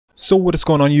So what is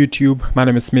going on YouTube? My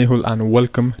name is Mehul and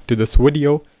welcome to this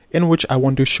video in which I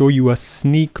want to show you a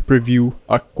sneak preview,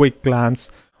 a quick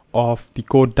glance of the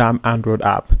codedamn Android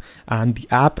app. And the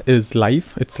app is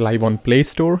live. It's live on Play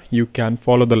Store. You can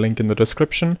follow the link in the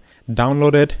description,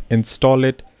 download it, install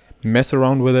it, mess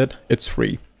around with it. It's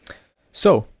free.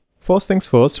 So first things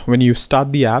first, when you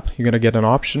start the app, you're going to get an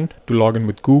option to log in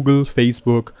with Google,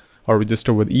 Facebook, or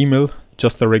register with email,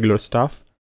 just the regular stuff.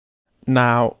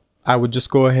 Now, I would just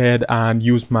go ahead and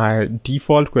use my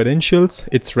default credentials.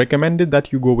 It's recommended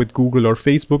that you go with Google or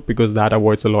Facebook because that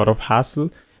avoids a lot of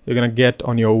hassle you're gonna get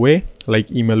on your way,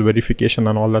 like email verification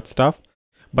and all that stuff.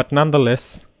 But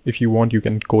nonetheless, if you want, you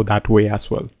can go that way as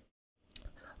well.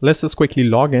 Let's just quickly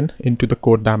log in into the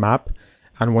codedamn app.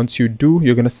 And once you do,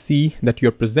 you're gonna see that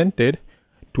you're presented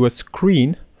to a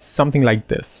screen, something like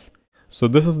this. So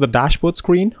this is the dashboard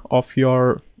screen of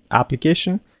your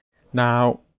application.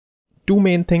 Now, two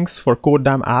main things for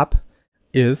codedamn app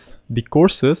is the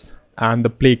courses and the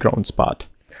playgrounds part.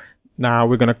 Now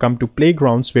we're going to come to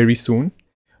playgrounds very soon,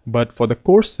 but for the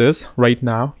courses right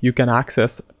now you can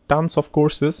access tons of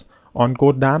courses on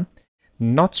codedamn,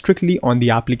 not strictly on the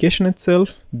application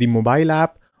itself. The mobile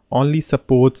app only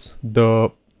supports the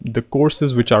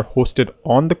courses which are hosted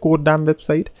on the codedamn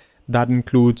website. That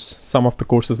includes some of the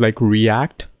courses like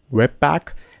React, Webpack,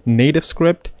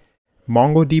 NativeScript,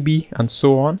 MongoDB, and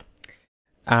so on.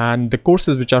 And the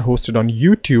courses which are hosted on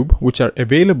YouTube, which are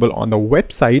available on the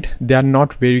website, they are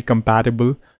not very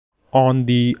compatible on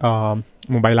the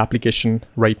mobile application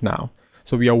right now.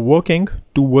 So we are working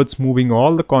towards moving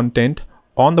all the content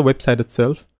on the website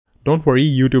itself. Don't worry,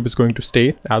 YouTube is going to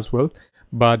stay as well,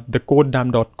 but the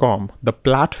codedamn.com, the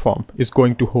platform, is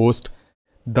going to host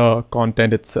the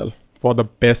content itself for the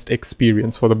best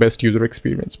experience, for the best user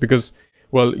experience. Because,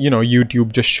 well, you know,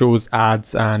 YouTube just shows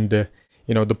ads and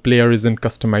you know, the player isn't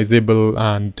customizable,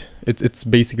 and it's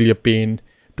basically a pain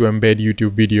to embed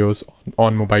YouTube videos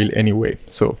on mobile anyway.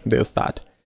 So there's that.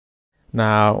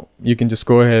 Now you can just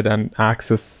go ahead and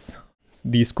access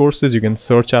these courses. You can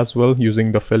search as well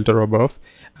using the filter above.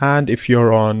 And if you're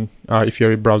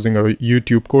browsing a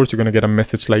YouTube course, you're going to get a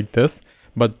message like this.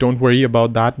 But don't worry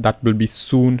about that. That will be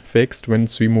soon fixed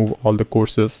once we move all the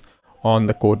courses on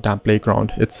the codedamn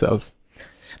playground itself.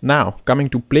 Now, coming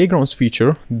to playgrounds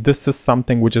feature, this is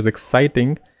something which is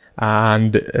exciting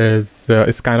and is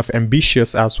kind of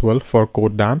ambitious as well for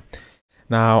codedamn.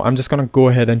 Now, I'm just going to go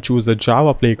ahead and choose a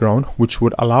Java playground, which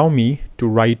would allow me to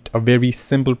write a very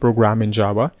simple program in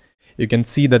Java. You can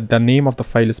see that the name of the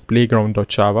file is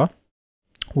playground.java.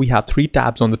 We have 3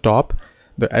 tabs on the top: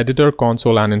 the editor,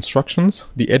 console, and instructions.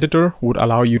 The editor would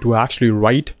allow you to actually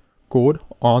write code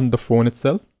on the phone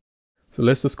itself. So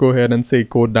let's just go ahead and say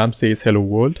codedamn says hello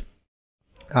world,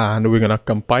 and we're gonna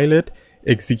compile it,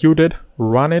 execute it,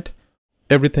 run it,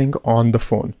 everything on the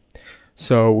phone.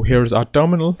 So here's our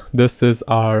terminal. This is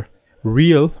our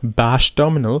real bash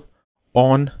terminal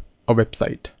on a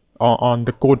website, on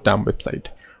the codedamn website,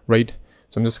 right?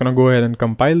 So I'm just gonna go ahead and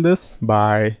compile this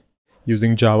by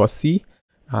using Java C,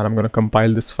 and I'm gonna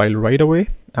compile this file right away,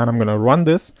 and I'm gonna run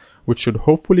this, which should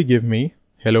hopefully give me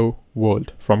hello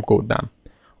world from codedamn,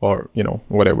 or you know,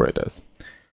 whatever it is.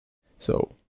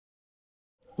 So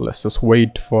let's just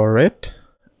wait for it,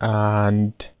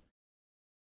 and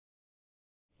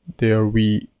there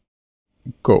we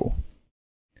go.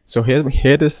 So here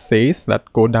it says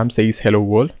that codedamn says hello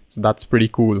world. So that's pretty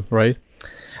cool, right?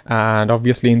 And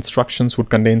obviously instructions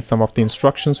would contain some of the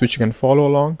instructions which you can follow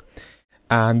along.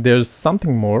 And there's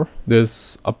something more.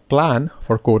 There's a plan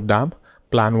for codedamn,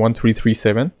 plan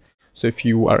 1337. So if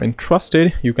you are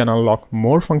interested, you can unlock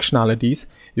more functionalities.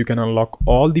 You can unlock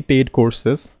all the paid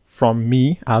courses from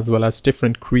me as well as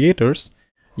different creators.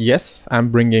 Yes,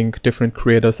 I'm bringing different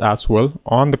creators as well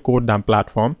on the codedamn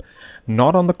platform,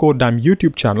 not on the codedamn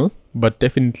YouTube channel, but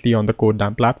definitely on the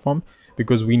codedamn platform,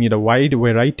 because we need a wide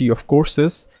variety of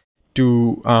courses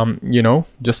to, you know,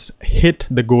 just hit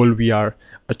the goal we are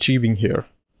achieving here,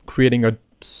 creating a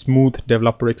smooth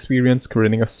developer experience,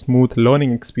 creating a smooth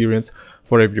learning experience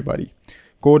for everybody.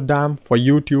 Codedamn for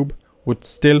YouTube would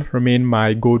still remain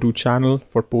my go-to channel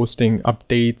for posting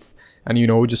updates and, you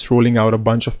know, just rolling out a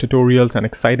bunch of tutorials and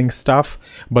exciting stuff.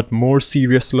 But more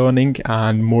serious learning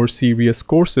and more serious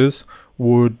courses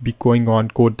would be going on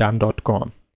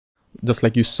codedamn.com. Just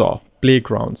like you saw,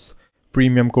 playgrounds,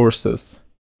 premium courses,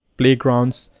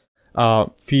 playgrounds,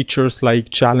 features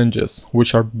like challenges,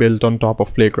 which are built on top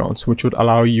of playgrounds, which would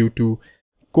allow you to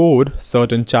code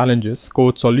certain challenges,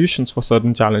 code solutions for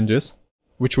certain challenges,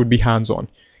 which would be hands-on,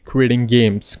 creating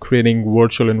games, creating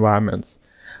virtual environments,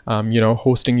 you know,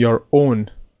 hosting your own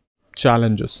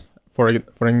challenges. For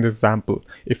example,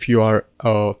 if you are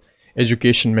a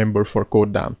education member for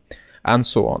codedamn, and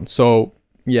so on. So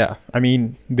yeah, I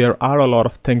mean, there are a lot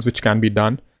of things which can be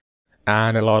done,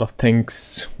 and a lot of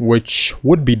things which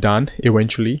would be done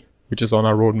eventually, which is on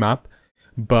our roadmap.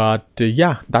 But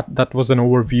yeah, that was an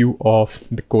overview of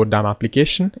the codedamn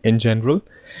application in general.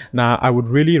 Now I would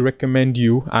really recommend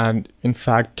you, and in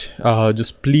fact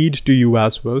just plead to you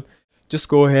as well, just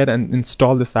go ahead and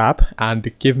install this app and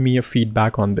give me a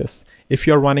feedback on this. If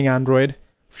you're running Android,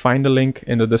 find a link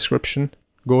in the description,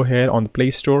 go ahead on the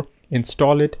Play Store,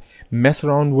 install it, mess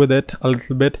around with it a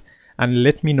little bit, and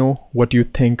let me know what you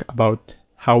think about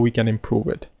how we can improve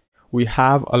it. We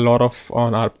have a lot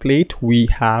on our plate. We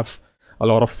have a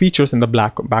lot of features in the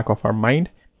back of our mind,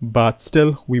 but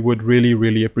still we would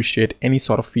really appreciate any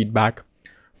sort of feedback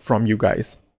from you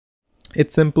guys.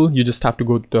 It's simple. You just have to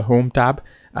go to the home tab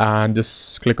and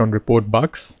just click on report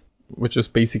bugs, which is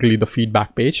basically the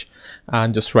feedback page,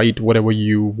 and just write whatever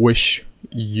you wish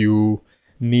you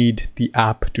need the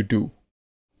app to do.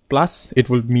 Plus, it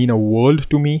will mean a world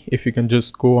to me if you can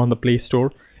just go on the Play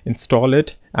Store, install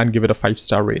it, and give it a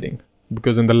 5-star rating.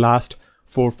 Because in the last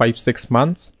 4, 5, 6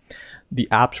 months, the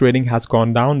app's rating has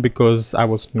gone down because I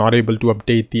was not able to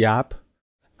update the app,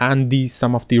 and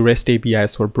some of the REST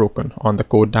APIs were broken on the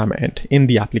codedamn end in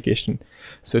the application.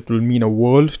 So it will mean a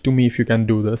world to me if you can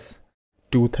do this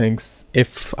 2 things,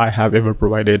 if I have ever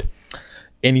provided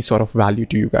any sort of value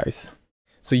to you guys.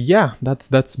 So yeah,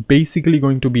 that's basically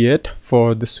going to be it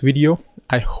for this video.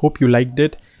 I hope you liked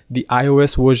it. The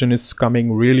iOS version is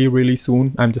coming really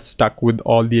soon. I'm just stuck with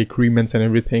all the agreements and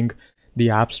everything the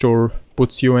App Store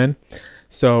puts you in.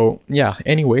 So yeah,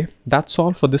 anyway, that's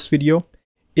all for this video.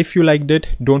 If you liked it,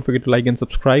 don't forget to like and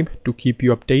subscribe to keep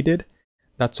you updated.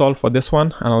 That's all for this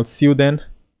one, and I'll see you then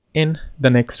in the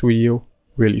next video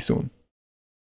really soon.